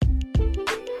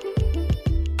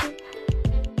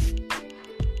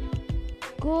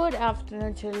Good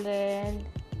afternoon, children.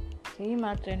 Sri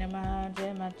Matre Namaha,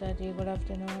 Jai Mata Di. Good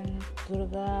afternoon,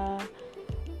 Durga,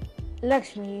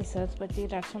 Lakshmi, Saraswati,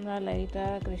 Rakshamra,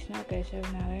 Lalita, Krishna, Keshav,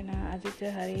 Narayana,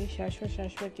 Aditya, Hari, Shashwat,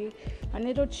 Shashwati,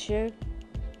 Anirudh, Shiv,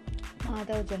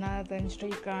 Madhav, Janardhan,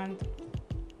 Srikant,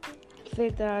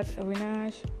 Siddharth,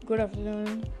 Avinash. Good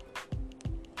afternoon.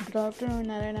 Good afternoon,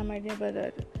 Narayana, my dear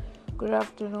brother. Good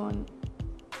afternoon,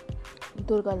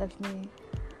 Durga, Lakshmi.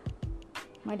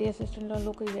 My dear sister-in-law,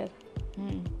 local here.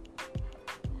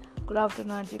 Good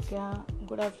afternoon, Ajikya.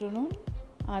 Good afternoon,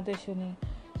 Adeshwani.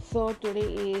 So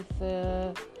today is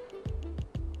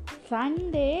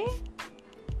Sunday.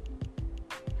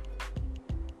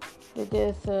 It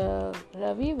is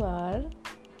Ravivar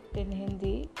in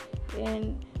Hindi.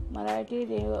 In Marathi,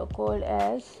 they are called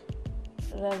as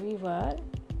Ravivar,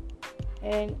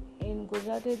 and in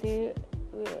Gujarati, they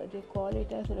call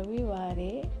it as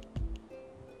Ravivare.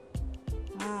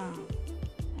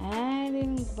 And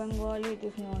in Bengali it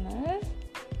is known as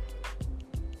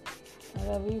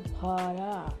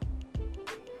Ravibhara.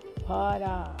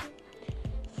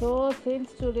 So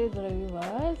since today is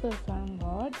Ravivar, the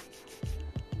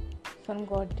sun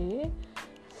god day,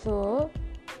 so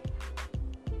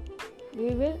we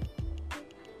will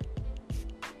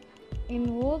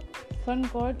invoke sun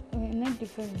god in a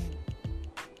different name.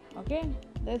 Okay,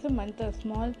 there's a mantra,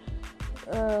 small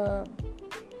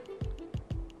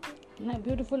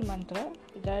beautiful mantra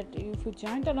that if you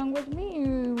chant along with me,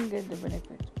 you will get the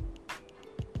benefit.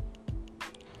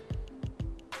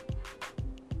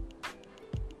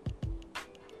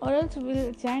 Or else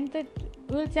we'll chant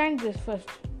this first.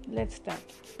 Let's start.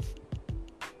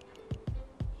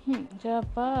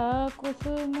 Japa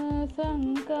kusuma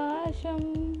sankasham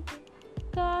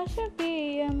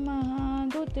kashapiyam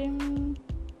mahadutim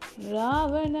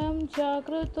ravanam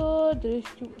chakruto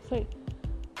drishtu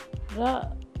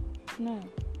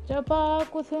Japa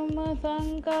kusuma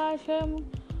sankasham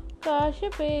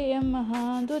kashapeyam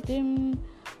mahadutim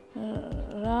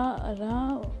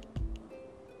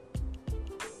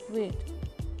wait,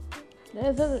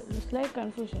 there's a slight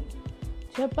confusion.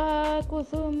 Japa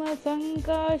kusuma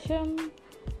sankasham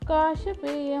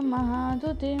kashapeyam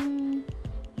mahadutim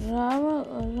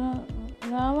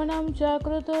ravanam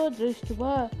chakruto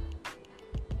drishtva.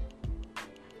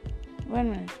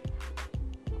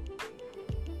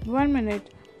 1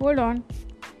 minute, hold on.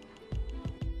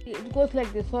 It goes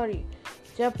like this, sorry.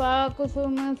 Japa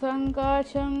kusuma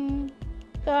sankasham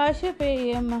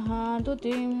kashapeyam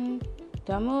mahadutim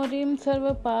tamorim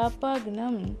sarva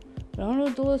papagnam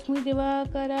pranudosmi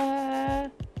divakara.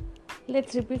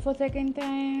 Let's repeat for second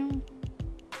time.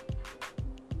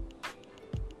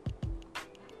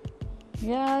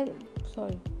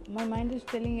 My mind is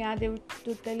telling Yadevi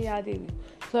to tell Yadevi,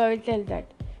 so I will tell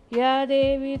that. Ya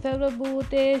Devi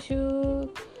Sarvabhuteshu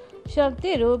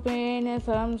Shakti Rupena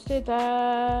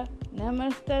Samstita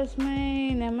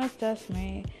Namastasmai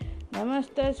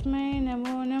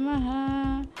Namo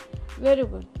Namaha. Very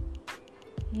good.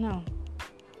 Now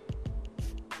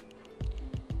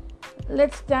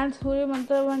let's chant Surya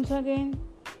Mantra once again.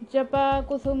 Japa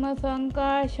Kusuma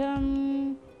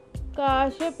Sankasham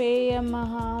Kashapeyam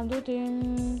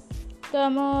Mahadutim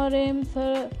Tamorim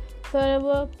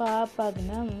Sarva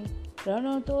Papagnam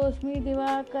Pranotosmi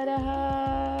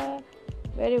Divakaraha.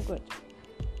 Very good.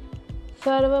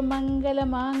 Sarva Mangala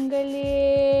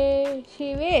Mangalye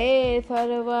Shive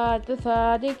Sarvartha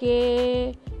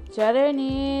Sadike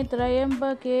Charane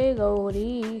Trayambake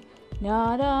Gauri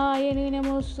Narayani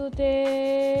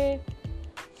Namostute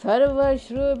Sarva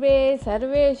Shrube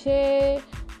Sarveshe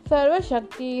Sarva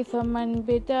Shakti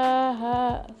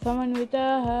Samanvitaha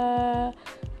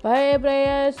Bhaya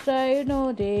Prayasthayuno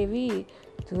Devi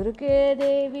Durge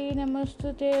Devi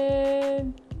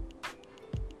Namostute.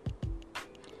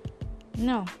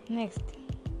 Now, next.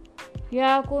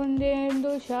 Ya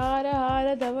Kundendu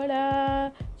Sharahara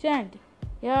Davala. Chant.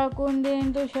 Ya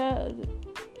Kundendu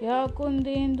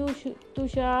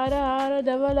Tusharahara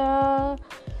Davala.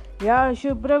 Ya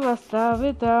Shubhra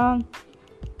Vastravita.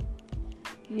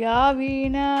 Ya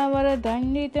Veena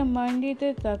Varadandita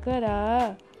Mandita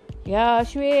Takara. Ya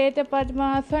Shweta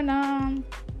Padmasana.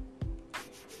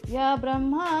 Ya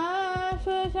Brahma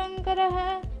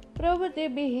Shankaraha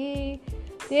Prabhutibhihi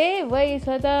Te Vai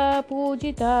Sada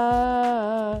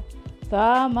Pujita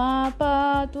Sama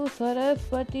Patu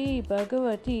Saraswati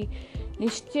Bhagavati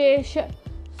Nishchesha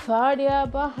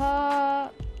Sadhyabaha.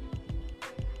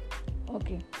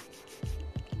 Okay.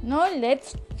 Now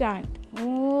let's chant.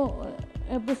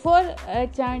 Before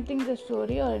chanting the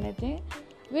story or anything,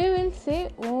 we will say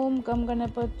Om Gam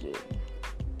Ganapati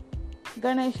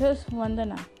Ganeshas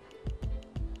Vandana.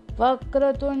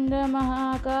 Vakratunda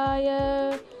महाकाय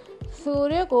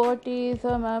सूर्यकोटि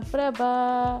समप्रभा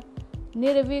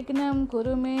निर्विघ्नं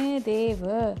कुरु मे देव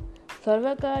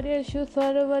सर्वकार्येषु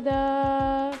सर्वदा।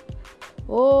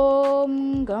 ॐ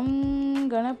गं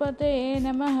गणपतये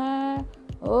नमः।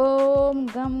 ॐ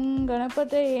गं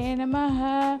गणपतये नमः।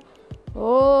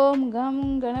 ॐ गं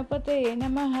गणपतये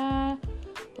नमः।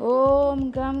 ॐ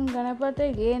गं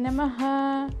गणपतये नमः।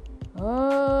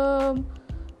 ॐ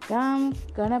गं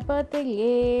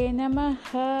गणपतये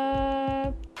नमः।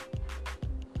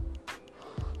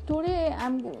 Today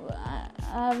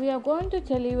we are going to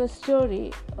tell you a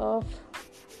story of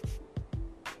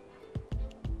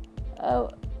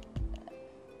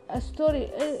a story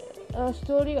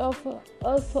of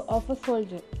a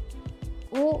soldier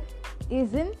who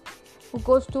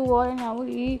goes to war, and how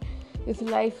his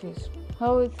life is,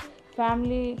 how his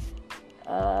family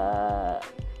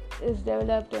is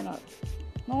developed and all.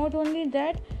 Not only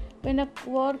that, when a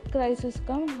war crisis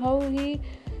comes, how he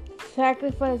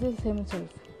sacrifices himself.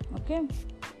 Okay,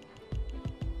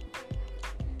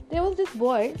 there was this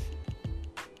boy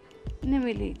in a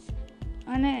village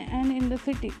and in the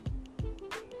city.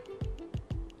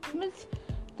 Means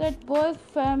that boy's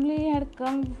family had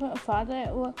come. Father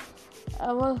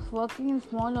was working in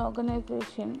small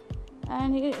organization,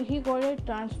 and he got a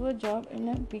transfer job in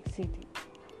a big city,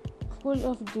 full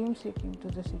of dream seeking to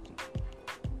the city.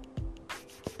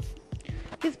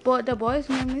 The boy's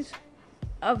name is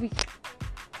Avi.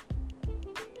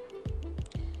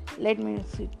 Let me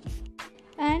see.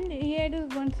 And he had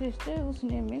one sister whose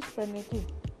name is Praniti.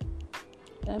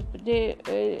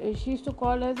 She used to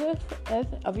call her as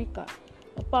Avika,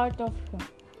 a part of him.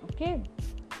 Okay.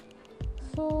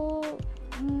 So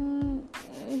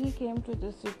he came to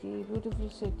the city, beautiful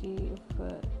city. If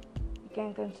you can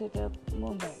consider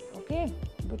Mumbai. Okay,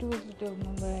 beautiful city of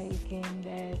Mumbai. He came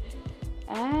there,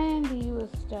 and he was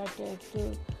started to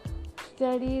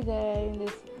study there in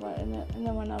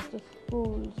one of the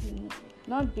schools,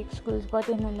 not big schools, but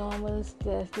in a normal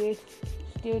state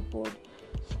board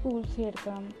schools. He had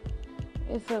come.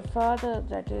 His father,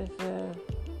 that is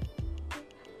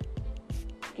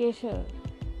Keshav,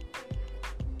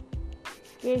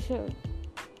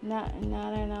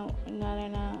 Narayana,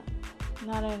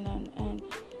 and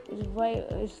his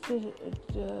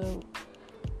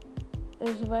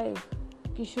wife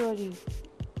Kishori.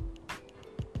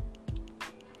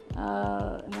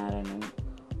 Narayanan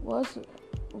was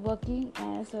working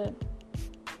as a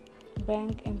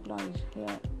bank employee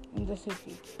here in the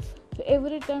city. So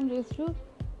every time they used to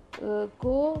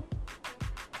go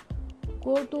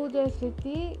to the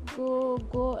city,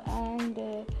 go and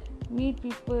meet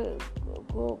people,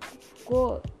 go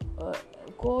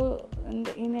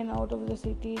in and out of the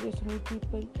city, just meet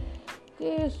people.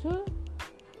 They used to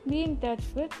be in touch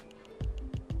with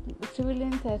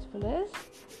civilians as well as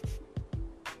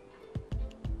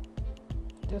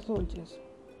the soldiers.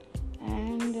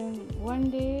 And one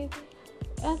day,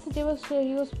 as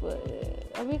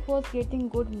Avik was getting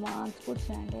good marks, good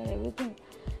standard, everything,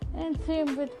 and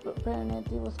same with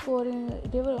Pranati was scoring.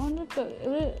 They were on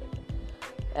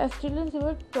as students, they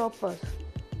were toppers.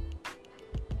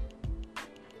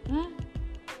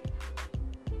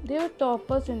 They were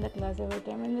toppers in the class every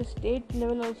time. In the state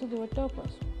level also, they were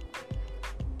toppers.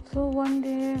 So one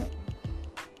day,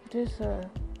 this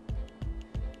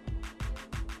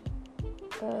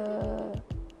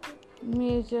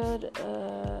Major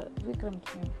Vikram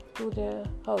came to their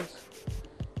house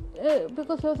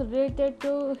because he was related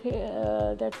to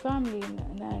that family,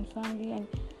 Narayan's family, and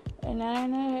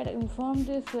Narayana had informed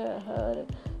her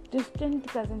distant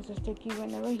cousin sister that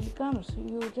whenever he comes,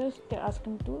 you just ask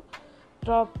him to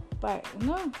drop by.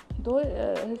 Though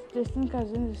his distant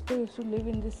cousin sister used to live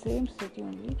in the same city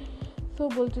only. So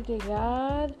bolte the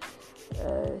yaar,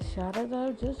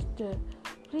 Sharada, just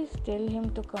please tell him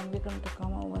to come. Vikram to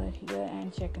come over here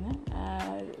and check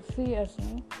see us.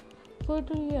 So it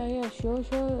will yeah, sure,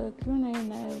 क्यों नहीं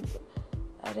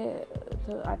अरे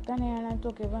तो आता नहीं आना तो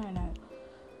क्या आना.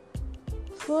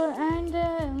 So and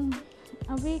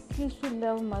Avik used to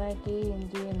love Marathi,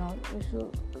 Hindi and all. Used to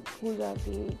school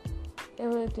जाती,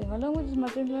 everything. Along with his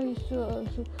mother-in-law, used to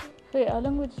also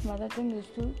along with his mother tongue,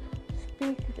 used to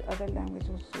speak other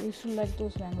languages. He used to like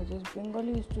those languages.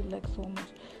 Bengali used to like so much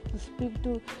to speak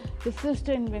to his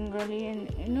sister in Bengali, and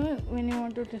when you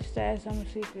wanted to share some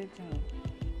secrets,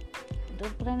 the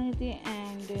Praniti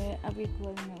and Avik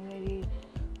were very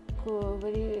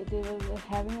they were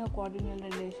having a cordial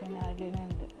relation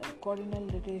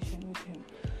with him,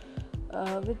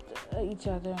 with each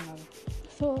other and all.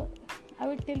 So I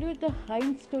will tell you the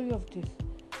hind story of this,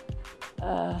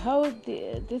 how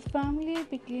this family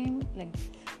became like this.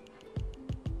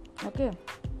 Okay,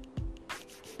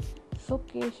 so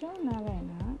Keshav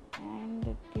Narayana and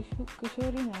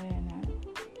Kishori Narayana,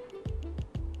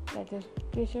 that is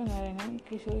Keshav Narayana and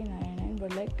Kishori Narayana, were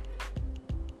like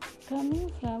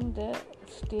coming from the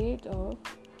state of,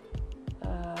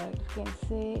 you can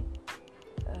say,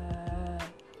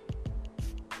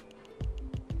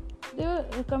 they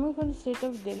were coming from the state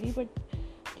of Delhi, but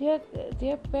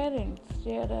their parents,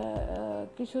 their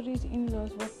Kishori's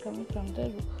in-laws were coming from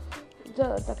the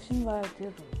Dakshin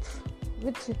Bharatiya roots.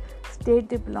 Which state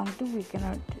they belong to,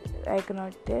 I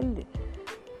cannot tell.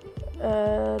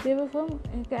 They were from,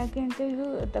 I can tell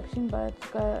you, Dakshin Bharat.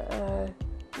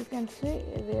 You can say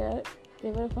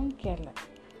they were from Kerala.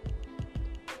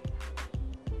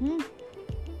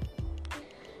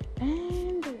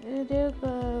 And they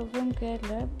were from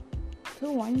Kerala.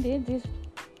 So one day these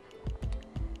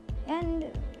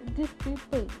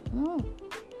people,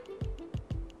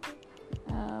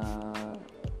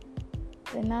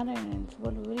 the Narayans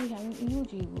were very having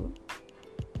huge ego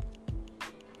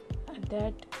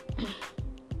that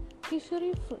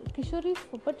Kishori's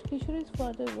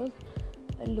father was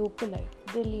a localite,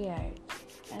 Delhiite,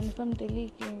 and from Delhi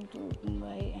came to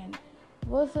Mumbai and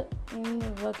was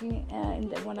working in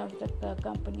one of the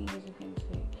companies, you can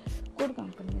say, good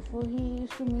companies. So he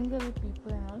used to mingle with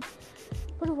people and all.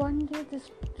 But one day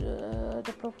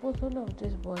the proposal of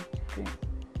this boy came.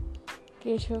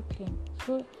 Keshav came.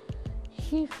 So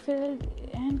he felt,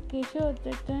 and Keshav at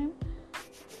that time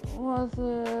was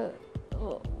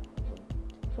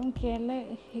from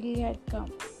Kerala. He had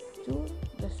come to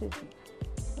the city,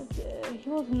 but he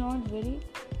was not very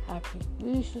happy.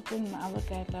 We used to tell our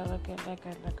Kerala.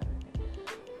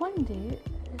 One day,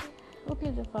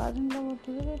 okay, the father-in-law was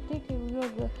together.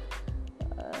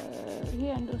 He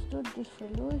understood this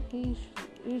fellow. He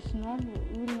will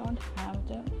not have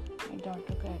my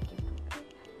daughter ka attitude.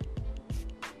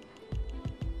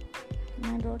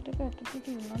 My daughter ka attitude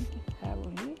he will not have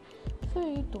only. So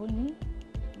he told me,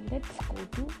 let's go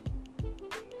to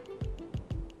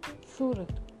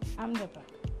Surat, Ahmedabad.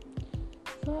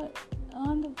 So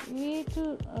on the way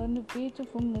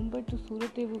from Mumbai to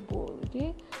Surat, they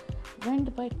went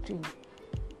by train.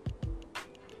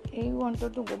 He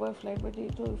wanted to go by flight, but he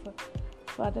told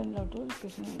father-in-law told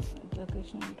Krishna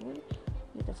told,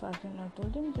 the father-in-law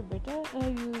told him, better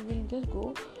you will just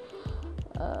go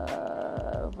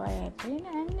via train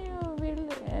and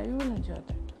you will enjoy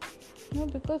that.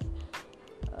 Because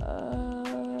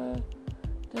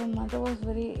the mother was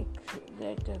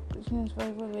Krishna's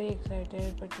wife was very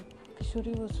excited, but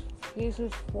Kishori's face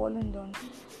was fallen down,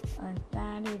 and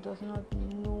dad, he does not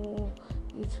know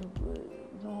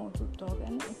how to talk,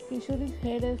 and Kishori's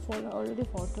head has already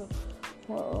fallen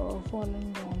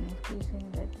down. He's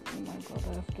saying that, oh my God,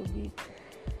 I have to be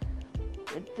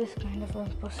with this kind of a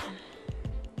person.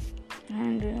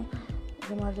 And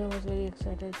the mother was very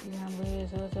excited.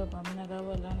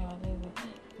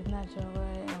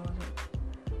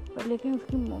 But लेकिन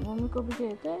उसकी mummy को भी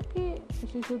कहता है कि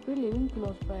she should be living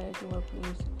close by to her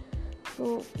place. So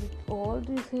all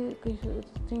these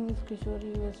things,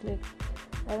 Kishori was like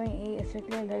having a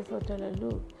secular life for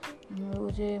Talalu.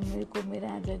 मेरे को मेरा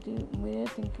आज़ादी, मेरे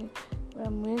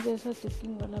जैसा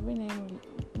थिंकिंग वाला भी नहीं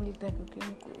मिलता, क्योंकि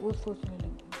उनको वो सोचने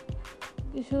लगी.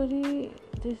 किशोरी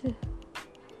this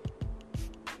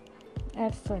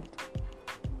at felt,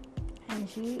 and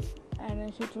she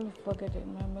told forget it.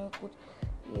 मैं कुछ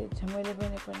ये झमेले में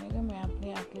नहीं पड़ने का, मैं अपने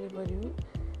आप के लिए भरी हुई.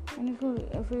 And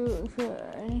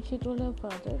she told her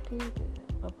father कि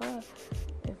पापा,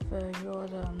 if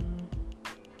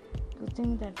you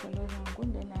think that fellow is not good,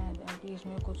 then at least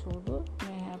मेरे को छोड़ दो,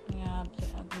 मैं अपने आप से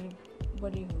आगे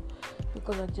बढ़ी हूँ.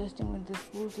 Because adjusting with the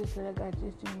schools is like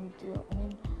adjusting with your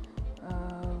own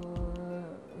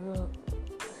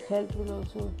health will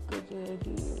also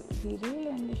derail,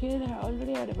 and she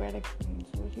already had a bad experience,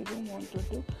 so she don't want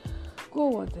to go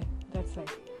over there. That's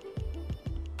right.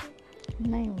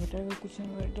 नहीं बेटा, वो कुछ नहीं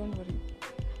हुआ, don't worry.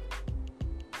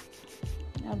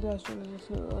 अभी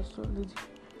astrology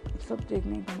सब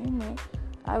देखने का नहीं, मैं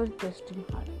I will test him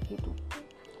hard, he too.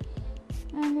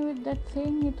 And with that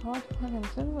saying, he thought for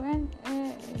himself, and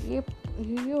ये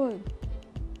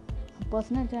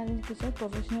पर्सनल चैलेंज के साथ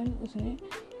प्रोफेशनल उसने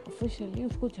ऑफिशियली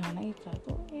उसको जाना ही था.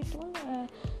 तो he told,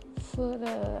 sir,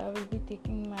 I will be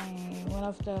taking one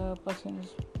of the person's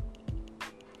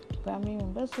family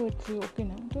members, so it's okay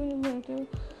now.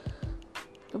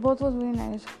 So both was very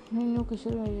nice. He knew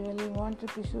Kishore really wanted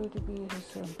Kishore to be his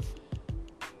son.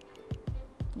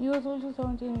 He was also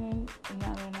 17 in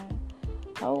Narayana.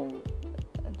 How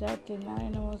that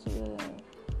Narayana was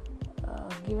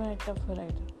given a tough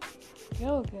writer. क्या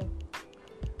हो गया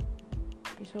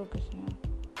किशोर कृष्ण?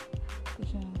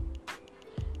 कुछ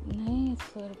नहीं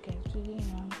sir actually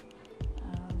ना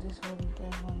this whole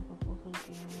that one proposal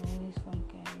came is from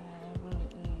Canada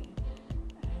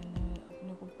and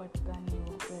अपने को पटका नहीं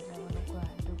वो पहले वालों को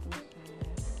इंट्रोड्यूस है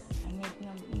and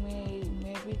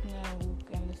मैं भी इतना वो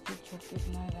केमिस्ट्री छोड़ के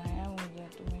इतना आया हूँ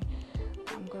तो मैं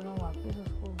काम कर रहा हूँ वापस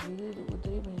उसको उधर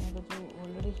ही भेजने का जो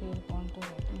ऑलरेडी शेयर कौन तो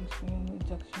रहते हैं उसमें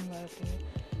इंजेक्शन वाले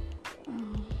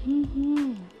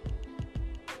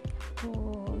तो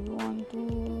you want to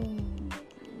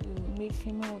make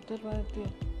him उत्तर भारतीय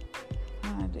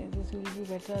this will be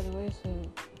better otherwise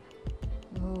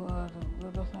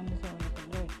your son is available,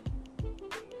 right?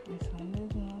 My son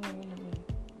is not available.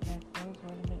 That was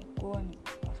available. Go and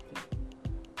ask him.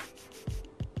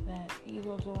 That he is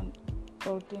also an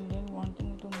South Indian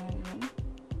wanting to marry him.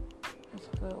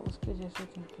 उसके जैसे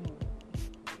thinking हो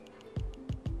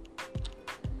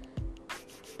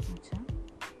अच्छा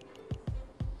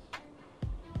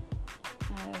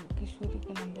किशोरी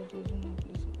का number दे दो ना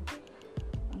please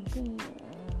uncle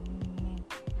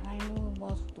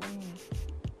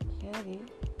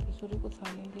किशोरी को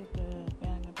silently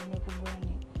प्यार करता मेरे को बुरा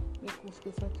नहीं मेरे को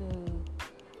उसके साथ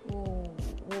वो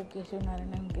केशव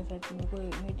नारायण उनके साथ मेरे को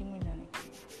मीटिंग में जाने के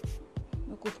लिए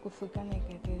मेरे को उसको फिक्र नहीं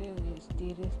कहते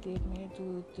तेरे स्टेट में जो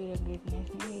तेरा ग्रेटनेस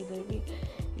नहीं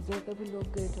इधर का भी लोग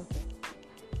ग्रेट होते हैं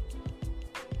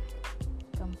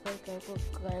कंपेयर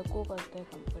काय को करता है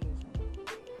comparison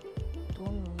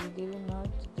they will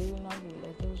not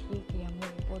realise they will feel कि हम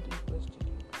लोग बहुत इक्वेस्टेड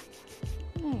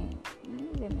नहीं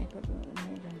देने का तो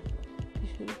नहीं जाना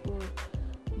किशोरी को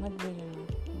मत भेजना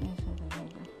मैं साथ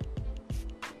रहूँगा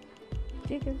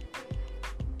ठीक है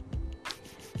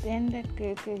देन दैट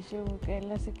केशव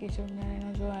केरला से केशव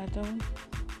नारायण जो आया था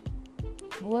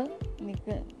वो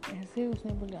निकल ऐसे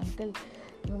उसने बोले अंकल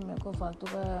मेरे को फालतू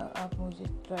का आप मुझे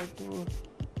ट्राई टू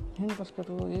हिंद बस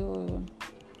करो ये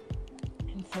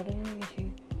and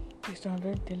suddenly she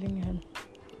started telling him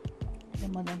the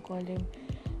mother called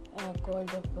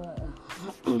up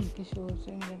Kishore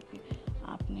saying that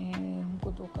आपने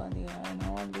हमको धोखा दिया and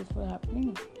all this was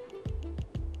happening.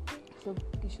 So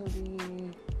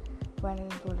Kishore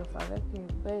finally told her father कि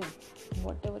भाई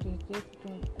whatever it is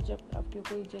तुम जब आपके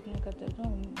कोई रिजेक्ट नहीं करते तो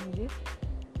मुझे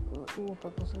वो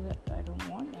proposal I don't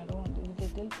want they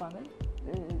tell पागल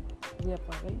we are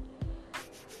पागल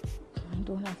we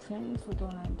don't have friends we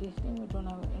don't have this thing we don't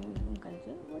have Indian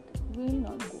culture but we will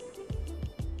not go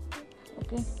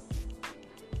okay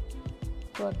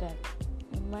for that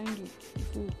and mind you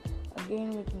if you again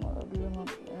with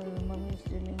mommy is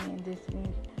telling and this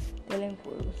telling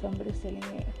somebody is telling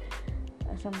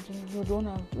something you don't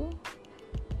have to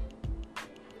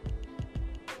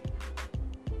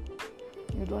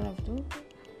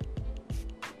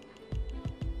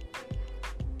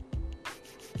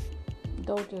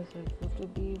doubt yourself you have to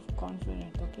be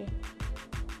confident okay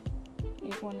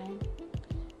ये कौन है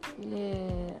ये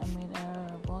मेरा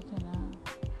boss है ना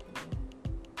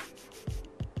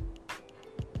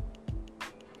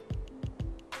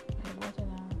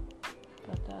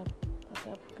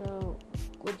प्रताप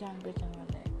को जान पहचान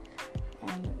वाला है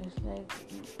एंड इट्स लाइक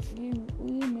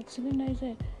ये मैक्सिकन राइस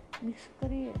है मिक्स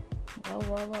करिए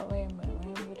वाह I am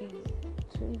very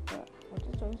thrilled what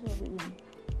is choice of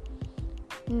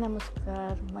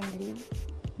नमस्कार मंडली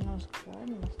नमस्कार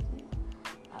नमस्ते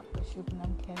आपका शुभ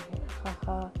नाम क्या है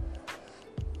हाहा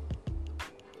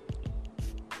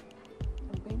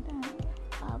बेटा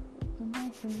आप इतना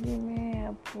हिंदी में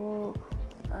आपको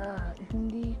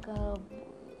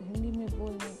हिंदी में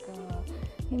बोलने का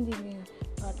हिंदी में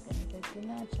बात करने का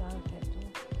इतना चाह है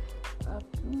तो आप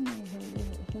क्यों नहीं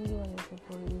हिंदी वाले से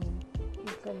कोई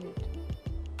कर लेते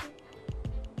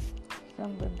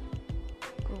संबंध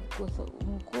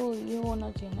उनको ये होना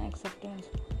चाहिए ना acceptance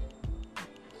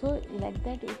so like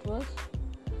that it was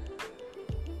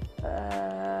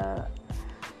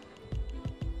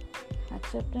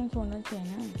acceptance होना चाहिए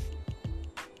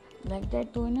ना लाइक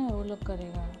दैट तो ना वो लोग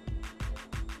करेगा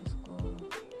इसको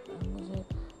मुझे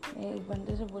एक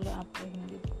बंदे से बोला आपको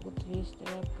हिंदी बहुत वेस्ट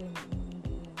है आपको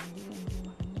हिंदी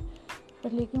मारने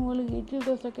पर लेकिन वो लोग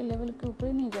 80% के लेवल के ऊपर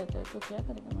ही नहीं जाता तो क्या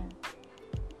करेगा मैं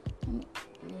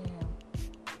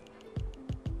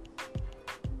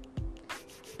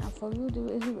for you it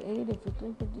is very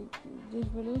difficult but this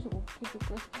video is okay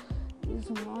because it's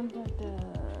not that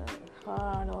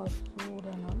hard or smooth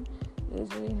and all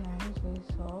it's very nice very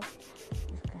soft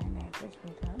it's kind of attached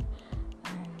with her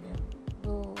and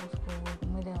तो उसको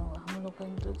मेरे हम लोग का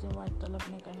interest से बात तलब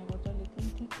नहीं करने को था लेकिन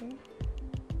ठीक है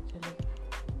चलो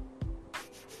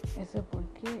ऐसे बोल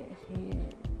के he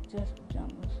just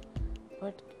jumps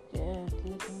but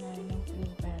लेकिन I know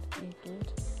feels bad he told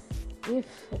if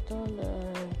at all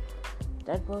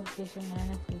that was Keshav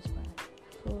Narayan feels bad.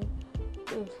 सो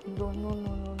दोनों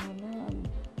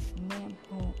मैं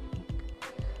हूँ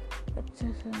अच्छे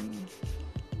से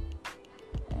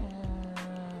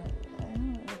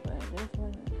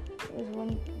this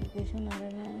one Keshav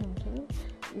Narayan himself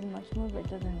is much more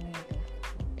better than me.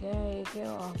 क्या है कि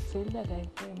आप फील लगा है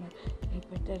कि मैं एक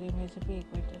बेटर है, मेरे से भी एक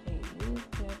बेटर है. ये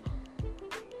क्या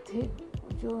थे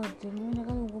जो दिल में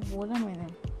लगा वो बोला मैंने.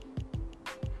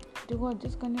 देखो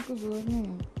एडजस्ट करने को जरूरत नहीं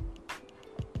है,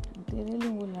 तेरे लिए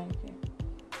बोला है कि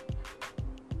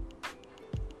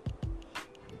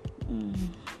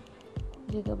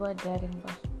ये के बाद डायरिंग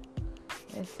बस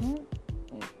ऐसे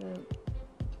एक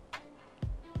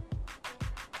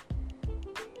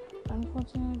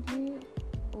अनफॉर्चुनेटली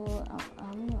वो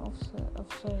आर्मी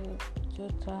अफसर जो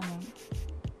था ना,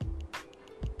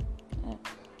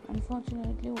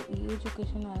 अनफॉर्चुनेटली वो ये जो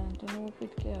केशव नारायण थे वो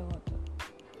पिट किया हुआ था.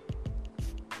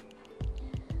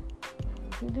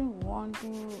 He didn't want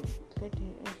to get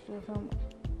history from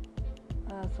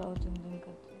South Indian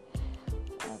country.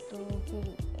 तो फिर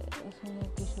इसने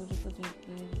किशोरी को देख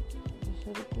के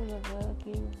किशोरी को लगा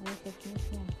कि वो सच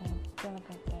में क्या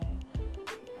करता है.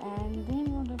 And then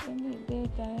what happened? They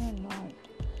tried or not.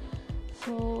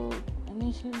 So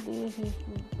initial days he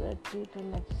was treated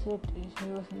like shit. He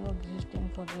was not existing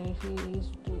for her.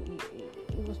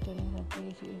 He was telling her,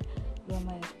 please, you are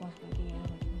my responsibility.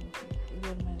 You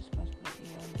are my responsibility.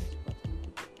 You are my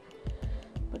responsibility.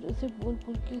 But उसे बोल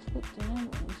के इसको इतना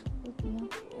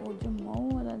वो जो माओ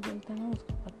वाला दिल था ना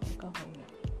उसका पत्थर का हो गया.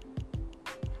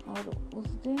 और उस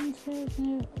दिन से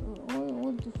उसने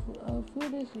वो few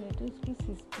days later उसकी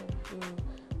सिस्टर जो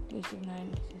केशव नारायण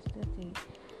की सिस्टर थी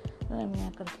रम्या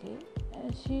करके,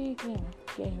 she came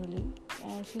casually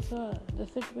and she saw the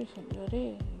situation. अरे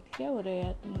क्या हो रहा है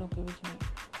यार तुम लोग के बीच में,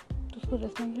 तो उसको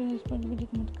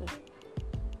रिस्पॉन्सिबिलिटी मत कर.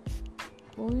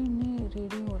 कोई नहीं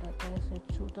रेडी हो रहा था ऐसे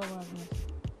छोटा बात में.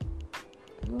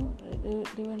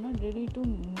 They were not ready to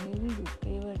marry you.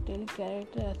 They were telling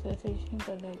character association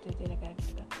कर रहे थे तेरे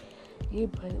कैरेक्टर का.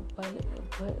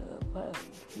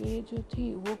 ये जो थी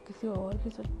वो किसी और के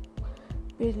साथ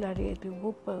पेज ला रही थी वो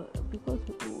बिकॉज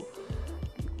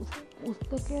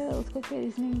उसका क्या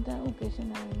रीजनिंग था. वो केशव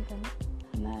नारायण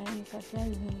का क्या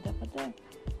रीजनिंग था पता है?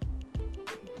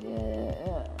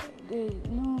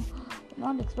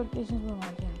 Not expectations from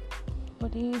him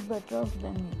but he is better of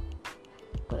than me.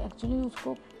 पर एक्चुअली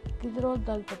उसको किधर और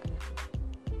दाल पकड़ी थी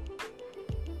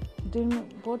दिल में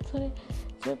बहुत सारे.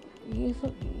 जब ये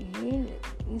सब ये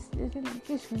इस जैसे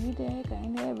लड़की स्वीट है,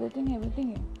 काइंड है, एवरीथिंग है,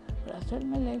 पर असल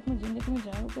में लाइफ में ज़िंदगी में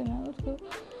जाओगे ना उसको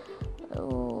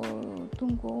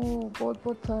तुमको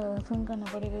बहुत सहन करना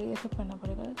पड़ेगा, ये सब करना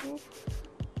पड़ेगा.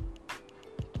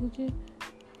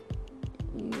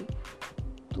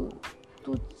 तो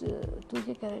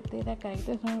तुझे तेरा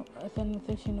कैरेक्टर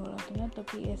सेंसेशन हो रहा था ना,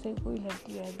 तभी ऐसे कोई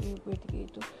लड़की आ गई बैठ गई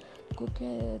तो को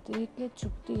क्या तेरे क्या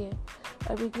चुपती है.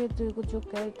 अभी क्या तेरे को जो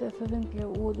कैरेक्टर सेंसेशन किया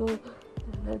वो जो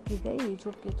लड़की गई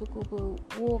छोड़ के तो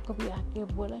वो कभी आके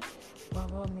बोला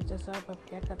बाबा मिर्जा साहब आप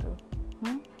क्या कर रहे हो.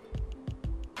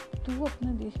 तो वो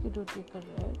अपना देश की ड्यूटी कर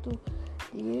रहा है. तो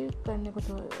ये करने को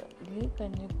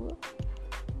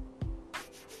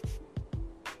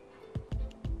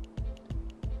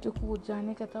तो कुछ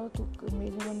जाने का था, तो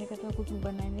मेजर बनने का था, कुछ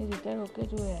बनाए नहीं. रिटायर होकर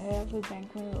जो है फिर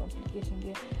बैंक में एप्लीकेशन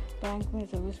दिया, बैंक में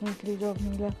सर्विस में 3 जॉब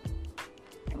मिला.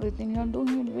 Everything you are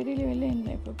doing it very well in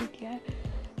life. अभी क्या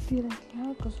तेरा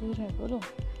क्या कसूर है बोलो,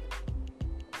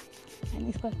 एंड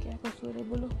इसका क्या कसूर है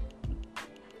बोलो.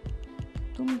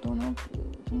 तुम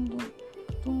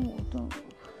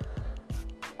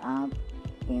आप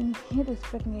इन्हें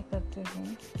रिस्पेक्ट नहीं करते हो.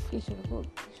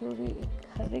 किशोरी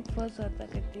हर एक फर्स्ट आता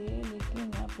करती है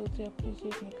लेकिन आप उसे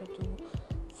अप्रिशिएट नहीं करते हो.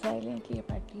 साइलेंटली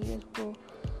अपनी को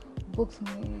बुक्स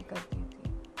में करती थी,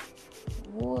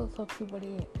 वो सबसे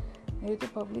बड़ी है. ये तो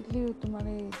पब्लिकली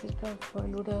तुम्हारे इज्जत का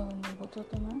फलूदा होने होता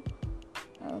था ना,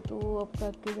 तो आपका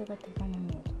किसी का ठिकाना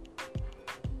नहीं होता.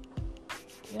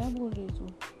 क्या बोल रही तू?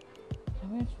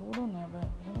 हमें छोड़ो ना भाई,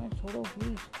 हमें छोड़ो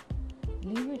प्लीज.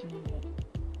 लीव इट ना यार.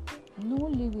 No,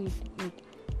 leave it.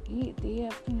 They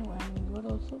have to know, and you are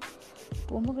also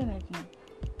pomegranate now.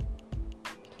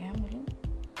 क्या मतलब?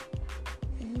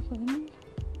 ये पता नहीं.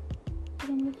 फिर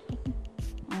हम लोग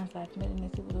साथ में रहने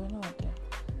से बुरा ना होता है.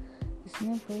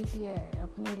 इसने वही किया है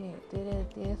अपने लिए.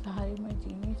 तेरे सहारे में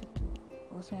जी नहीं सकती.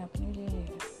 उसने अपने लिए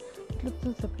लिया. मतलब तो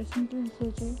सेपरेशन के लिए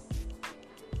सोचे.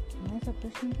 मैं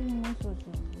सेपरेशन के लिए नहीं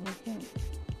सोचूं, लेकिन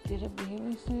तेरा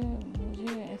बिहेवियर से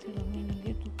मुझे ऐसे लगने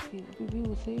लगे तो फिर भी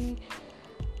उसे ही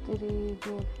तेरे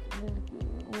जो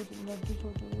लड़की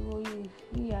छोटी थी वो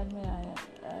ही याद में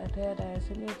रह रहा है.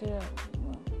 इसलिए तेरा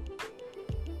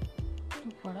तू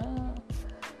बड़ा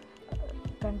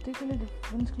कंट्री के लिए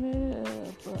डिफरेंस के लिए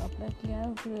अप्लाई किया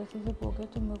है, फिर ऐसे से हो गया।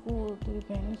 तो मेरे को तेरी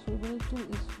बहन ने सोच दिया तू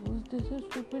उस जैसे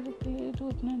स्टूपिड के लिए तो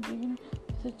इतना जीवन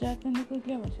से चाह करने को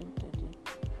क्या आवश्यकता थी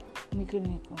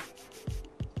निकलने को।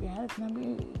 प्यार इतना भी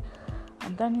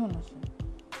अंधा नहीं होना चाहिए।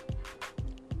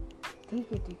 ठीक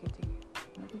है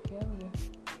अभी क्या हो गया।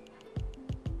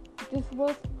 दिस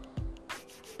वॉज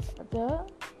द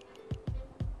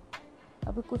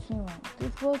अभी कुछ नहीं हुआ।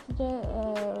 This was the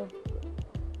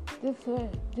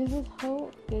this is how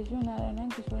Keshu Narayan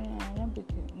and Kishore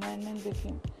Narayan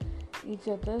became each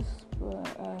other's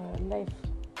life,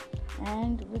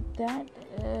 and with that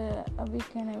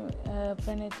Avik and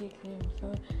Pranati came. So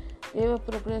they were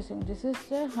progressing. This is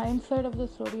the hindsight of the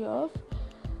story of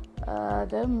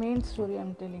the main story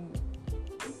I'm telling you,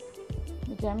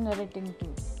 which I'm narrating to.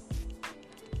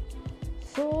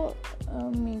 So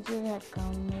Major had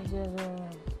come,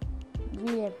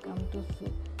 we had come to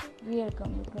see. We had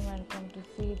come to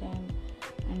see them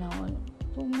and all.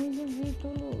 So Major V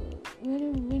told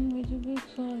when Major V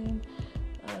saw him,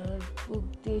 वो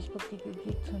देशभक्ति के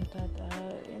गीत सुनता था,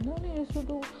 and all he used to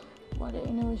do what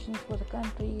innovations for the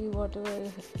country, whatever.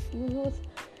 He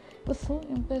was so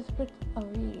impressed with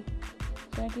Avik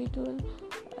that he told,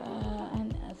 and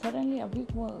suddenly Avik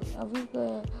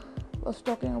was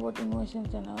talking about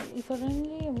innovations and all.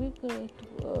 Suddenly Avik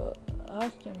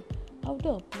asked him how to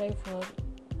apply for.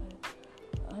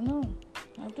 No,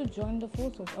 I have to join the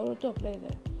forces. How to apply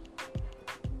there?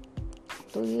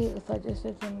 तो ये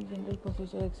suggested some general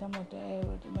procedure exam होता है,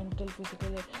 mental,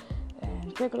 physical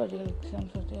and psychological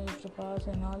exams होते हैं, to pass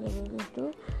and all you will do.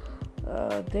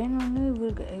 Then only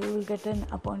you will get an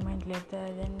appointment letter.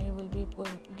 Then you will be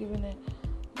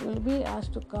you will be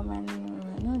asked to come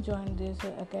and join these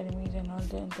academies and all.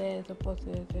 Then there is a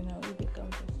process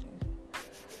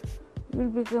you will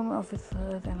become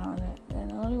officers and all that.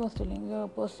 And all he was telling, your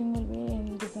posting will be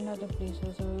in different other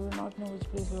places, so you will not know which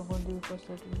place you are going to be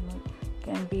posted.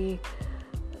 Can be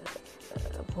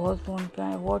war zone,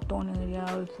 war torn area,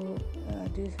 also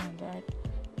this and that,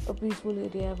 a peaceful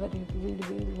area where you will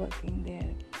be working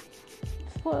there.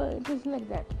 So it is like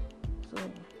that. So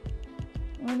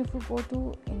even if you go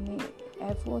to any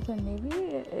Air Force and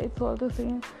Navy, it's also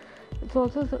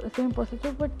same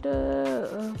procedure, but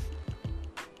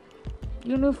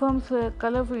uniforms,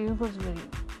 colorful uniforms vary.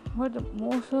 But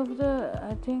most of the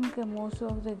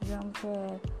exams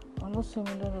are almost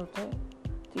similar होता है.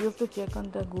 So you have to check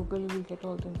on the Google, you will get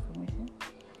all the information.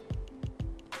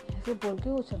 ऐसे बोल के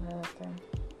वो चला जाता है.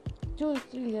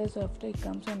 2-3 years after he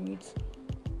comes and meets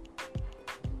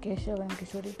Keshav and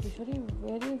Kishori,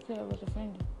 where is was a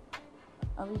friend.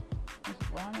 Avik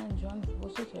Juan and John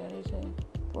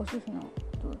forces now.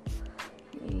 So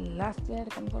last year I had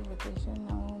come for vacation.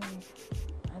 Now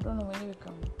I don't know when he will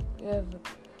come.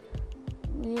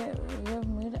 We have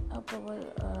made up our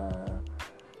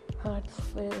hearts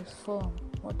firm.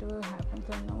 Whatever happens,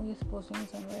 and now he's posting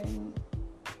somewhere in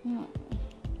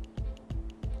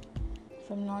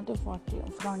some north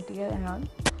frontier and all.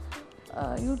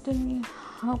 You tell me,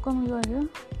 how come you are here?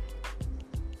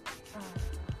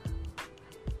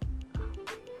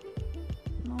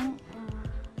 No,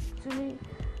 actually,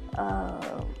 I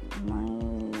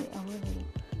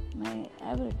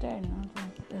have retired now.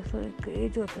 So एक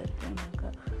age होता है retirement का,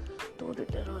 तो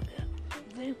retire हो गया.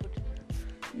 Very good.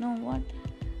 Know what?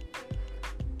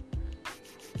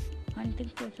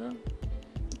 Hunting for job?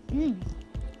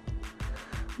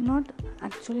 Not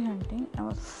actually hunting. I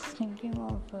was thinking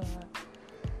of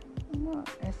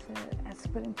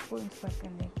aspiring को inspire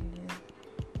करने के लिए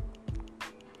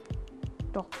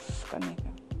टॉक्स करने का.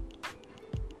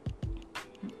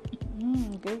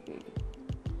 Okay.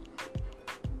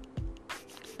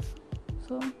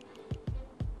 So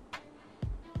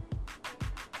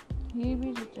ये भी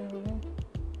रिटायर हो गए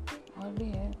और भी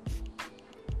है.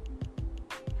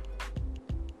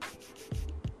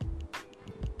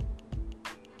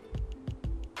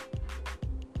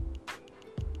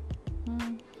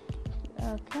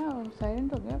 क्या साइलेंट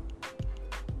हो गया?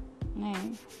 नहीं,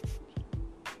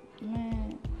 मैं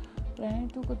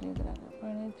प्रणीति को देख रहा था.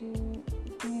 प्रणीति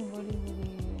इतनी बड़ी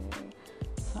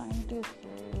साइंटिस्ट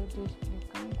है, देश के लिए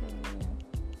काम कर रही है,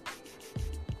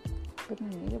 पर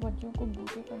मेरे बच्चों को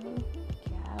बूटे करने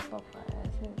क्या पापा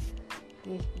ऐसे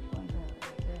देश की कौन है.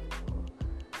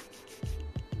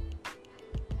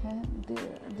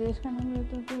 देश का नाम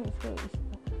लेते तो उसका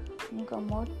उनका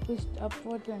mouth pushed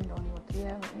upwards and downwards. We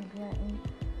have in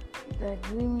the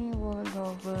dreamy world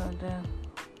of the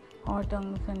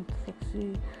autumns and sexy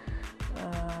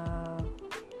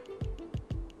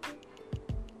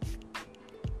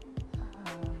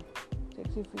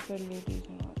figured ladies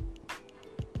and all.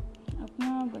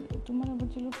 तुम्हारे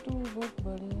बच्चे लोग तो बहुत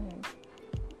बड़े हैं,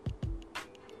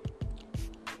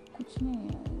 कुछ नहीं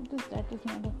है. That is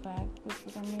not a fact. But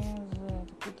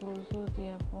it also they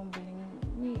are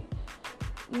fumbling.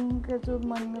 इनके तो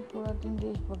मन में पूरा दिन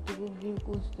देशभक्ति के गीत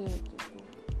गूंजते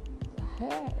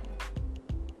है.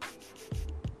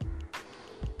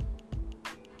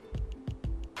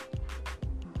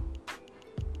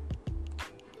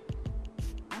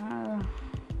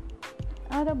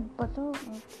 अरे बताओ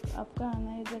आपका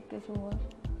आना इधर कैसे हुआ.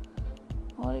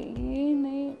 और ये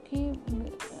नहीं कि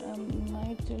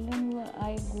my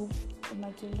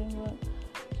children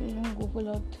Google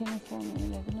out things for me,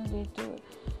 like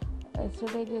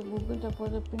yesterday they Googled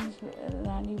about the Prince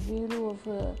Rani Velu of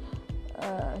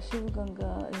Shiv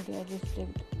Ganga India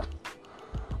district.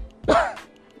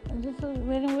 This is a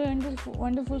very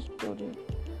wonderful story.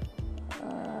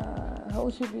 How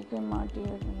she became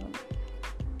martyr.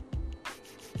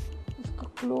 उसका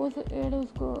close add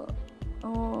उसको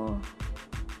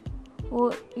वो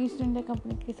east India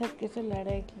company के साथ कैसे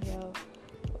लड़ाई किया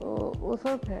वो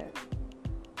सब है.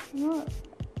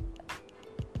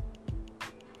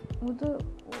 वो तो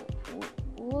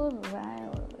वो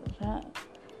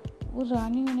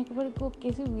रानी होने के बाद वो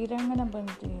कैसे वीरांगना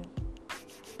बनती है.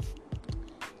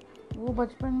 वो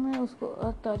बचपन में उसको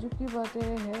ताजुब की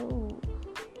बातें है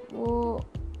वो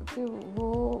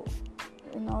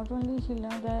not only she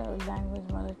learned a language,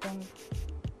 mother tongue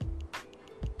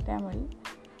Tamil,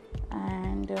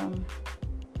 and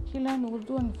she learned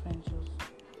Urdu and French also,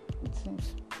 it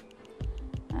seems.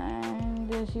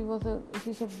 And she was a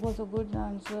good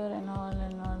dancer and all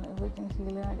everything she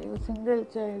learned. It was a single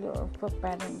child of her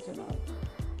parents and all.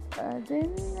 Then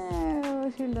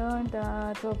she learned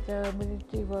art of the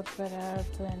military warfare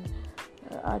arts and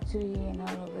archery and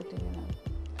all everything.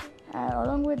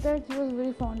 Along with that, she was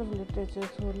very fond of literature,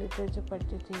 so literature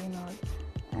padti thi and all.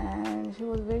 And she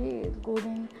was very good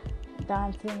in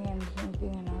dancing and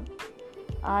singing and all.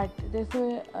 Art. There's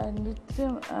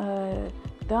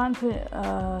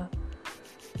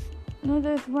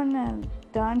there's one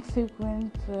dance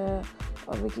sequence,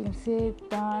 or we can say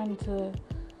dance,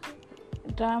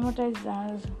 dramatized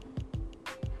dance.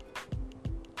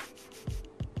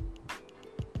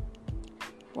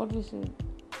 What we say?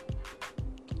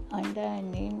 Under her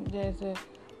name, there's a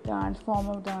dance form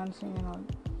of dancing and all.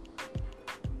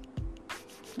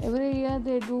 Every year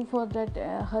they do for that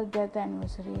her death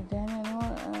anniversary. Then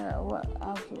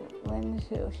after, when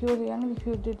she was young,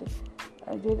 she did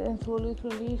and slowly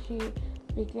she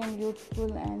became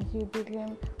youthful and she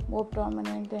became more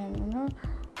prominent. And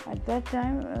at that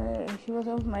time she was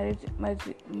of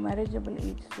marriageable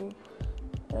age, so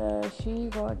she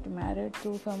got married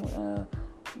to some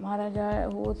Maharaja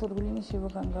who was ruling Shiv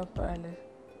Ganga Palace.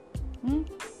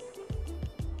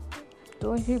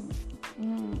 So she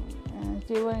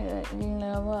were in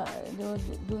love. They were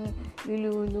doing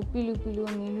pilu, and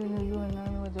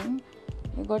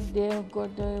they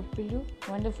got the pilu,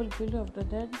 wonderful pilu. After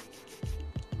that,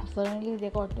 suddenly they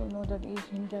got to know that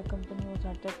East India Company was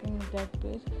attacking that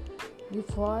place. He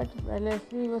fought.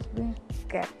 Leslie was being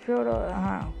captured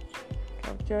and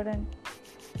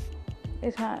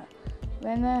it's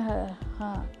when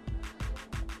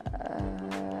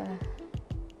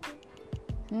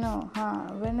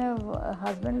when a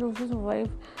husband loses a wife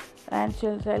and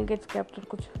child gets captured,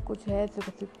 कुछ है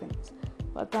sequence,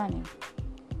 पता नहीं.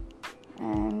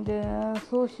 And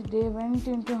so they went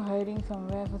into hiding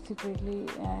somewhere secretly,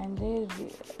 and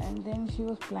then she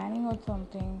was planning out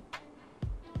something,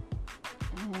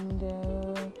 and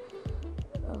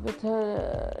with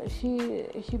her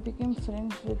she became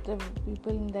friends with the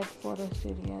people in that forest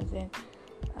areas,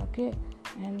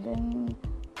 and then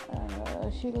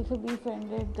she also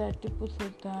befriended the Tipu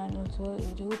Sultan also,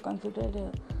 who considered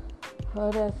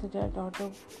her as their daughter.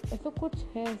 So कुछ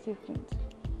है sequence.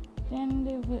 Then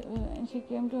she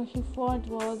fought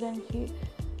wars, and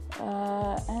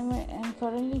and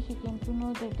suddenly she came to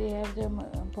know that they have the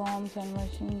bombs and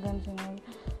machine guns and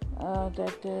all,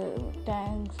 that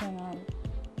tanks and all,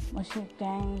 machine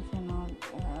tanks and all.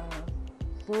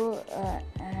 So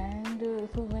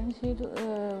when she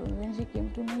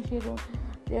came to know, she wrote,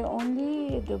 there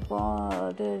only the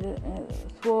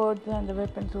swords and the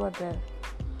weapons were there.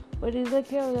 But इसका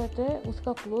क्या हो जाता है,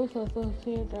 उसका close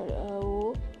associate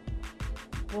वो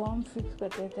bomb fix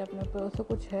करते थे अपने पे, उससे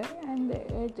कुछ है. And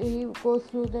he goes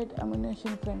through that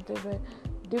ammunition center, where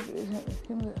dip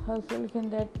herself in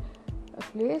that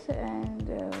place,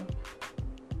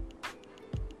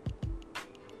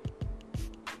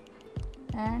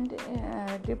 and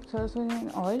dips herself in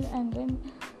oil, and then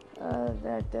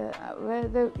that where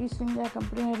the East India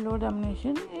Company had low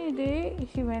domination.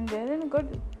 She went there and got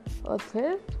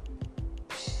herself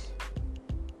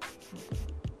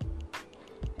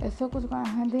ऐसा कुछ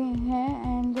कहानी है.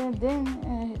 And then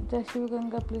the Shiv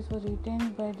Ganga place was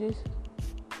retained by this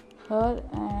her,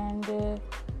 and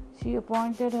she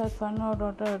appointed her son or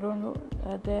daughter, I don't know,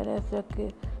 there as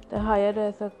the higher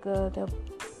as the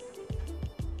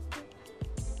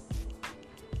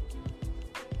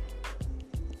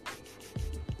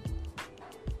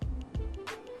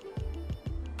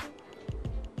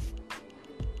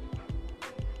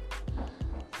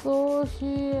so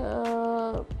she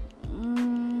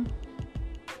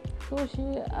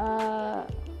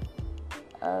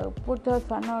put her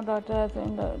son or daughter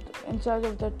in charge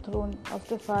of the throne of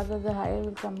the father. The higher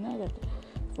will come now.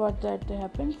 That's what that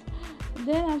happens.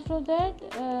 Then after that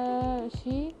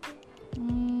she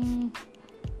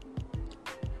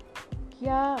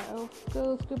क्या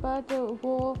उसके बाद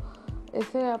वो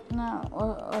ऐसे अपना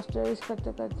australis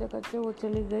करते करते करते वो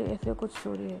चली गई. ऐसे कुछ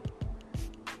स्टोरी है.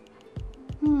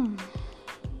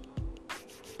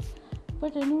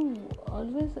 But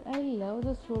always I love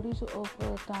the stories of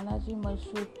Tanaji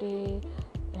Malsute.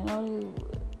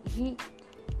 He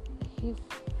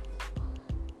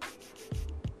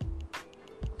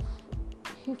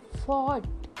fought.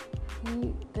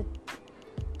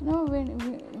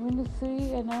 When you see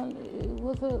and all, it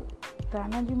was a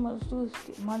Tanaji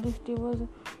Malsute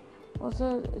was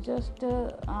just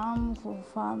arm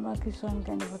farmer Kisan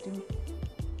kind of a thing.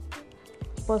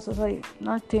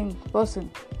 Person.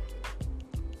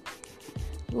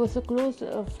 He was a close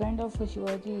friend of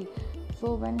Shivaji.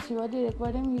 So when Shivaji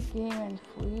required him, he came and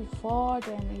he fought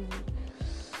and he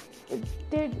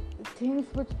did things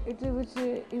which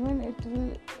even it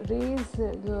will raise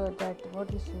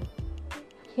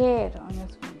hair on your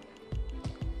skin.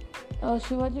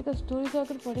 Shivaji का story से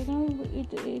अगर पढ़ेगा ना,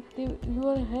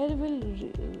 your hair will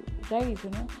rise.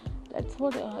 That's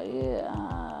what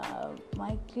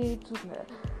my kids.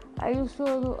 I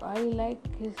like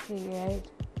history, right?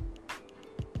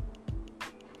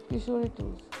 Kishore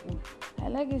too. I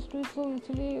like history, so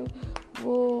इसलिए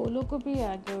वो लोग को भी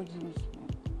आ गया जीन्स में,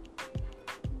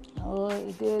 और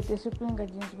डिसिप्लिन का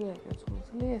जीन्स भी आ गया उसको.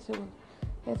 इसलिए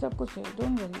ऐसा कुछ है.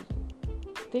 Don't worry,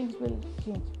 things will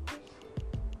change.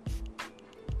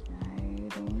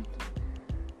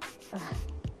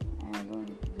 I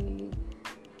don't really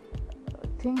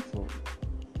think so,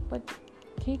 but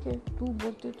ठीक है, तू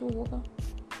बोलते तो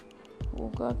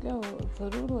होगा क्या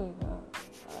ज़रूर होएगा.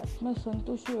 आत्मा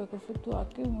संतुष्ट होगा, फिर तू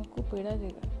आके मुझको पेड़ा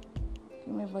देगा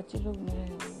कि मैं बच्चे लोग मेरे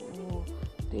वो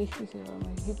देश की सेवा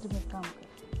में हित में काम कर.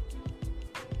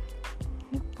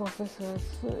 एक प्रोफेसर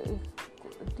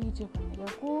टीचर बनने का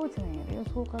कुछ नहीं है.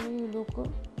 उसको कभी लोग को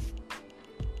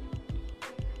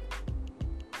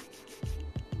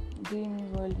ड्रीम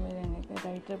वर्ल्ड में रहने का,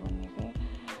 राइटर बनने का,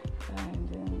 एंड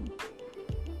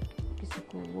किसी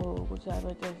को वो कुछ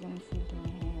एडवर्टाइजिंग फील्ड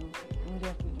में है,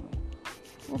 मीडिया फील्ड में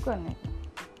वो करने का.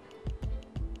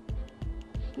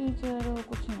 टीचर और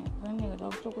कुछ नहीं बनने का,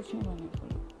 डॉक्टर कुछ नहीं बनने का.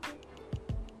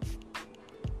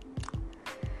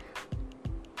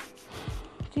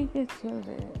 ठीक है, चल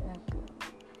रहे.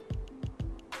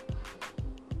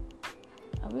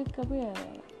 अभी कभी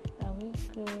अभी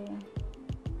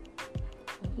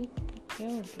क्या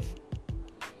हो गया.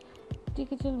 ठीक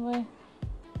है, चल भाई.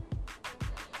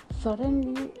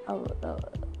 Suddenly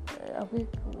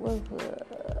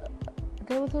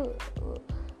there was a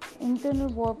internal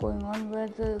war going on where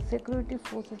the security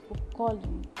forces were called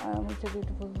him.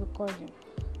 Security forces were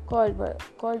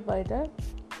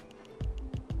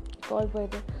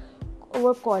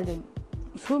called him.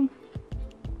 So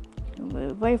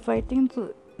by fighting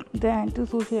the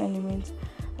anti-social elements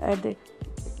at the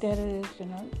terrorists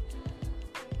and all,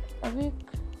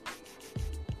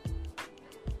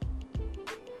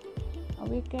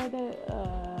 Avik had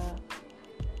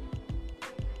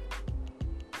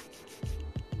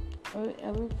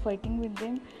Avik fighting with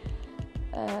them.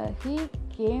 He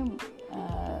came.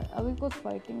 Avik was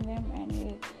fighting them, and he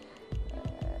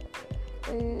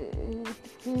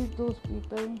killed those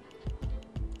people.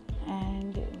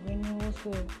 And when he was,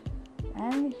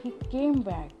 and he came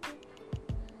back.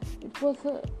 It was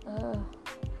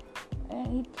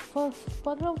and it for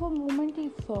spur of a moment he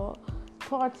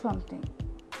thought something.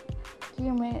 कि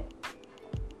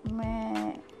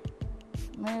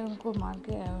मैं उनको मार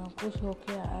के आया हूँ, खुश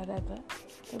होके आ रहा था.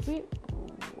 तभी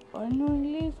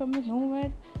unknowingly from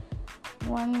nowhere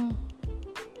one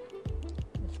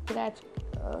scratch,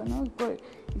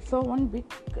 he saw one big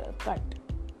cut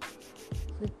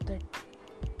with that,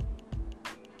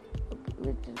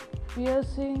 with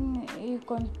piercing. He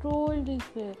controlled his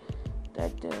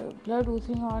that blood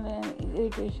oozing on and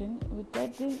irritation. With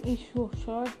that thing, it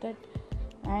short that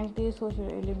anti-social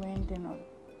element and all.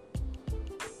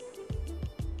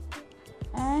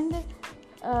 And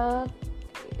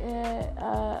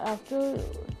after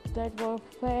that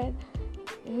warfare,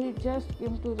 he just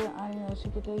came to the army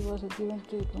hospital. He was given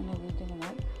treatment, everything and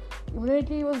all.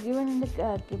 Immediately he was given in the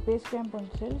base camp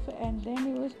himself, and then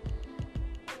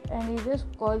he just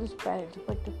called his parents.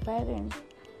 But the parents,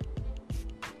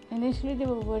 initially they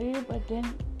were worried, but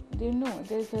then they know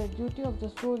there's a duty of the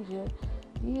soldier.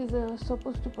 He is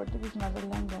supposed to protect his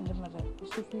motherland and the mother,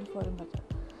 to feel for the mother.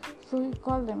 So he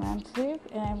called them, I'm safe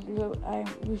and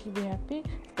we should be happy,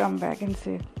 come back and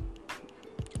safe.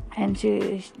 And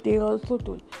they also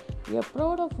told, we are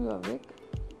proud of you, Avik,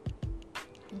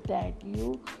 that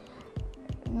you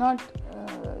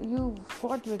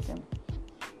fought with them.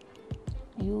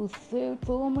 You saved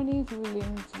so many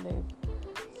civilians' lives,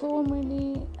 so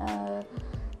many.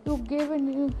 You have given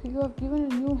a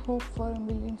new hope for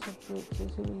millions of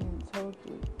civilians how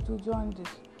to join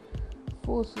these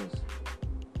forces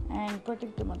and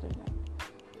protect the motherland.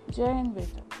 Jai Hind,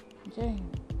 beta. Jai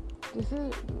Hind. This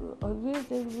is always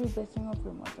there will be blessing of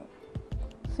your mother.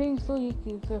 Saying so, she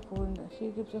keeps her phone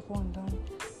down.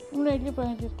 Immediately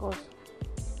Pranjit calls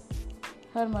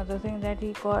her mother, saying that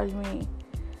he called me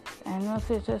and was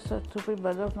such a stupid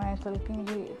brother of mine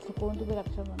sulkingly. It's going to be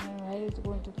Raksha Bandhan. Why is it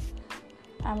going to?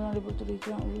 I'm not able to reach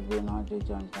on. We'll be not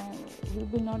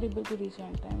able to reach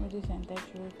on time. It is sent that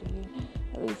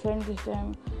I will send this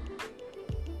time.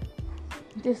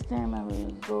 This time I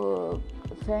will go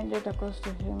send it across to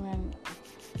him, and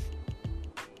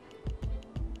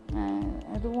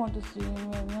I don't want to see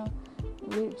him.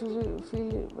 To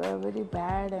feel very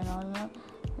bad and all.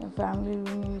 Family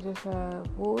में जैसा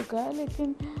वो का,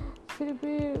 लेकिन फिर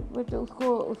भी but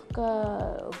उसका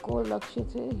को लक्ष्य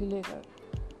से हिलेगा.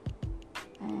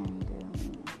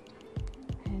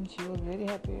 And she was very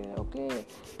happy. Okay,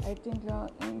 I think you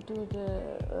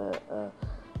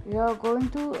are going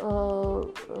to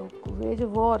wage a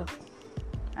war.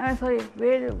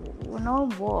 No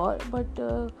war, but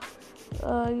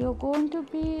you're going to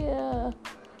be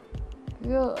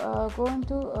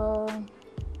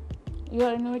you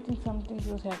are innovating something.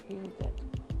 She was happy with that.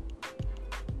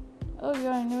 Oh, you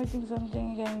are innovating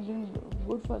something and doing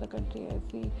good for the country. I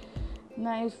feel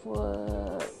nice for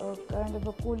a kind of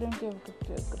a coolant you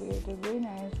have created. Very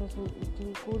nice. So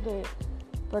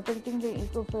protecting the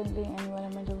eco-friendly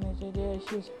environment of nature. There,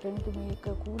 she is trying to make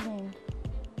a coolant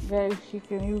where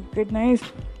you get nice.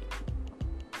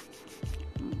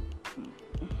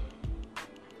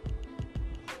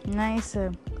 Nice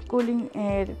cooling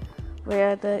air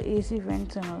where the AC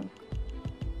vents and all.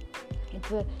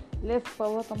 It's a less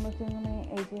power consuming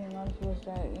AC and all. She was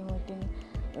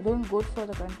doing good for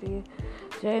the country.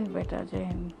 Jai Hind, beta, Jai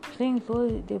Hind. Saying so,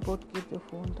 they both keep the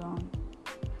phone down.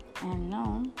 And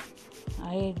now,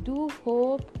 I do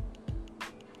hope.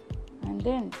 And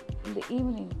then, in the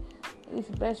evening, his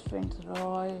best friends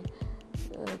Roy,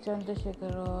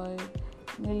 Chandrasekhar Roy,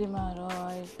 Nilima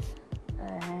Roy,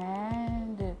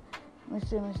 and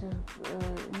Mr. and Mrs.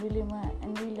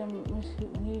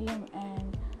 Neelam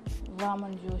and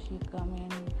Vaman Joshi come in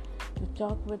to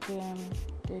talk with him.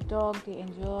 They talk, they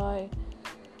enjoy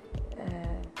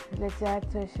the chat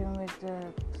session with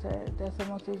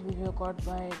some of these videos caught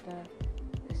by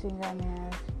the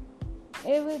Singhanias.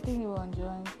 Everything you were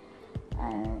enjoying,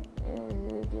 and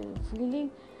the feeling,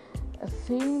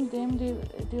 seeing them,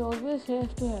 they always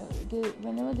have to have.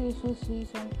 Whenever they used to see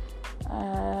some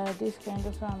these kind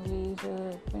of families,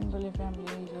 Bengali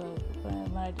families or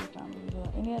Marathi families or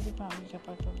any other families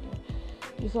apart from that,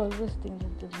 you always think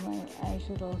that I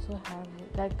should also have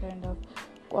that kind of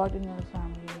coordinated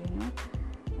family,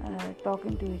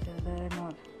 talking to each other and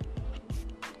all.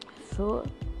 So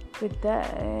with that,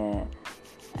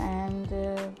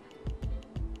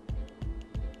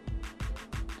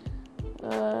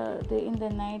 in the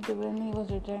night when he was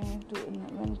returning to,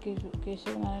 when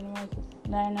Keshav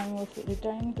Narayan was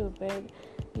returning to bed,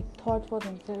 he thought for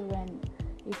himself and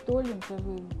he told himself he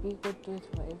will be good to his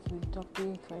wife, he will talk to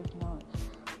his wife now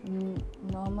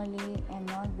normally and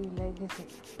not be like his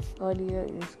earlier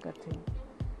Iska thing.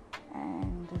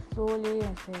 And slowly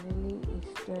and steadily he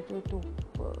started to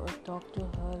talk to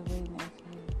her very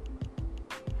nicely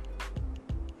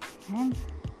and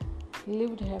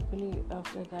lived happily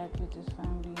after that with his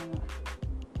family.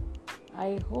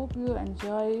 I hope you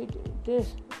enjoyed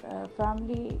this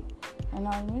family, and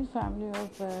I mean family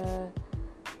of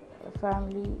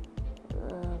family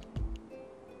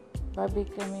by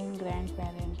becoming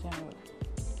grandparents and all.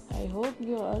 I hope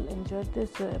you all enjoyed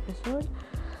this episode.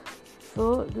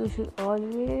 So you should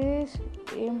always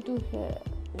aim to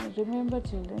remember,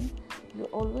 children, you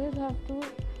always have to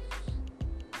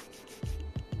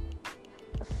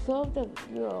serve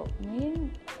your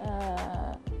main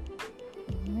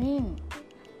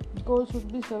goal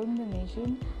should be serving the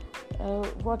nation,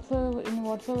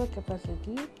 whatsoever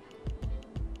capacity,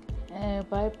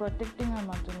 by protecting our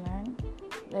motherland,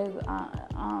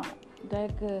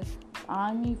 like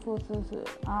armed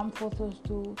forces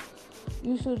too.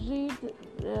 You should read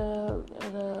the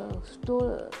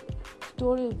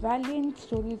valiant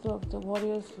stories of the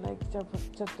warriors like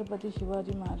Chhatrapati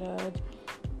Shivaji Maharaj,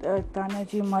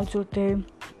 Tanaji Malchute.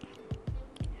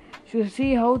 You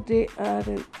see how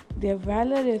their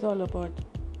valor is all about.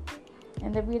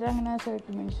 And the Veeranganas are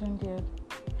mentioned here.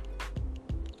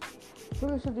 So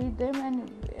you should read them and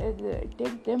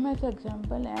take them as an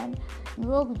example and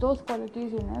invoke those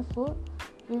qualities in us, so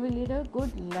we will lead a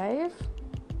good life,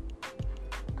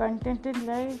 contented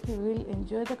life. We will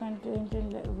enjoy the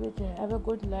contented life, we have a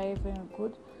good life and a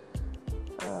good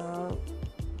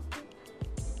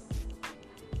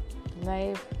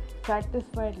life,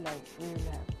 satisfied life we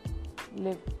will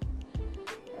live.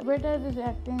 Better this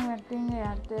acting,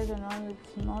 actors and all,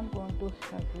 it's not going to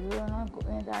help you. You are not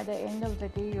at the end of the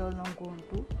day, you are not going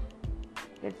to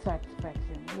get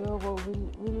satisfaction. Though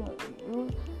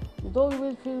you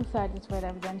will feel satisfied,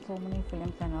 I've done so many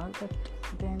films and all, but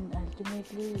then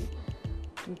ultimately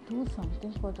to do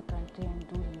something for the country and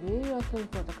to lay yourself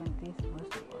for the country is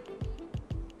most important.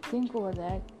 Think over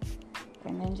that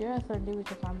and enjoy a Sunday with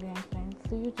your family and friends.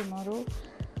 See you tomorrow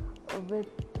with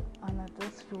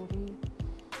another story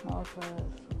of a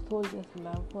soldier's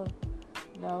love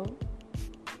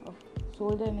of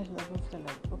soldier and his love of the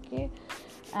life, okay?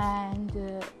 And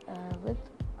with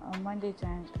a Monday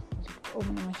chant, Om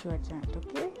Namah Shivaya chant,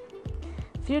 okay?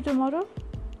 See you tomorrow.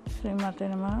 Shri Mata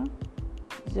Namaha.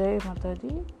 Jai Mata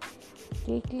Di.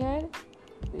 Take care.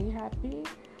 Be happy.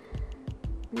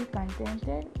 Be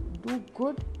contented. Do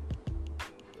good.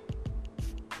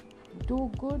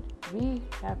 Be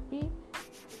happy.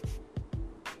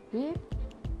 Be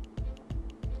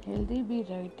healthy. Be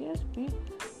righteous.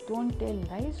 Don't tell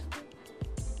lies.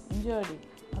 Enjoy it.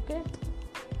 Okay?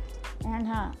 And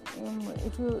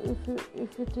if you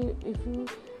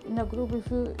in a group, you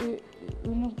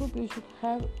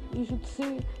should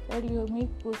see that you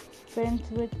make friends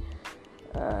with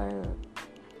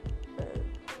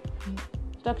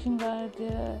Dakshin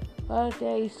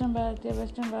Bharatiya, Eastern Bharatiya,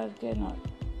 Western Bharatiya, and all.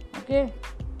 Okay,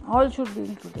 all should be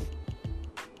included.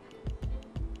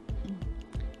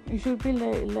 You should be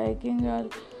liking your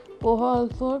poha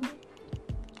also,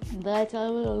 dal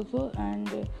chawal also, and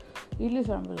idli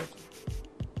sambar also.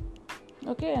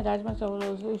 Okay, and rajma chawal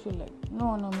also you should like.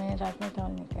 No, मैं राजमा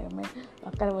चावल नहीं खाएगा, मैं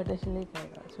occur butter chilli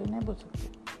खाएगा. So नहीं बोल सकती.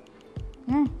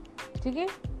 ठीक है?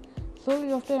 So you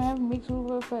have to have mixed group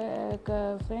of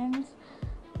friends,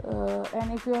 and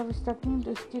if you have stuck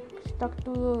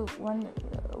to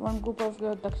one group of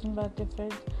your Dakshin Bharatiya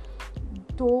friends,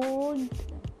 don't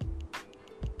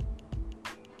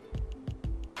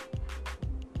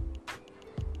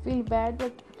feel bad,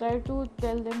 but try to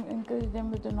tell them, encourage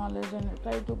them with the knowledge, and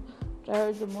try to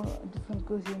try the more different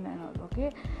cuisine and all,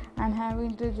 okay? And have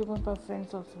intergroup of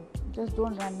friends also. Just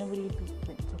don't randomly pick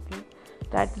friends, okay?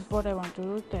 That is what I want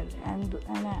to tell. And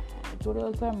today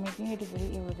also I'm making it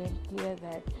very evident, clear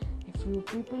that if you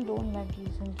people don't like to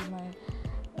listen to my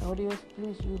audios,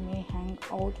 please you may hang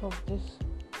out of this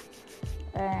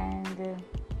and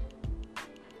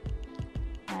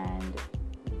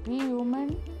be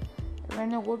human.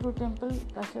 When you go to temple,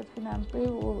 Dasharath के नाम पे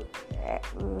वो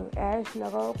ऐश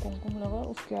लगाओ, कुमकुम लगाओ,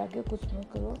 उसके आगे कुछ नहीं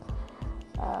करो.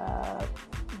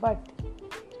 But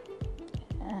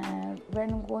when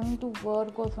going to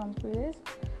work or some place,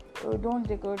 don't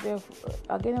decorate your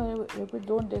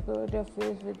don't decorate your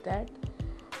face with that.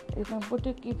 You can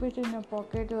keep it in your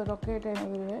pocket or rocket and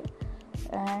everywhere,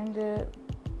 and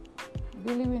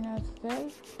believe in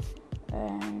yourself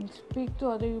and speak to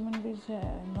other human beings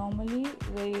normally,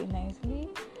 very nicely.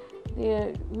 They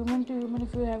are human to human.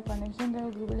 If you have connection,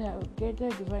 then you will get a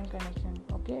divine connection.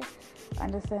 Okay,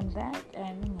 understand that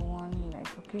and move on in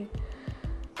life. Okay,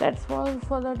 that's all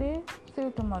for the day. See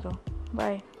you tomorrow.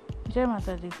 Bye. Jai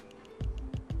Mata Di.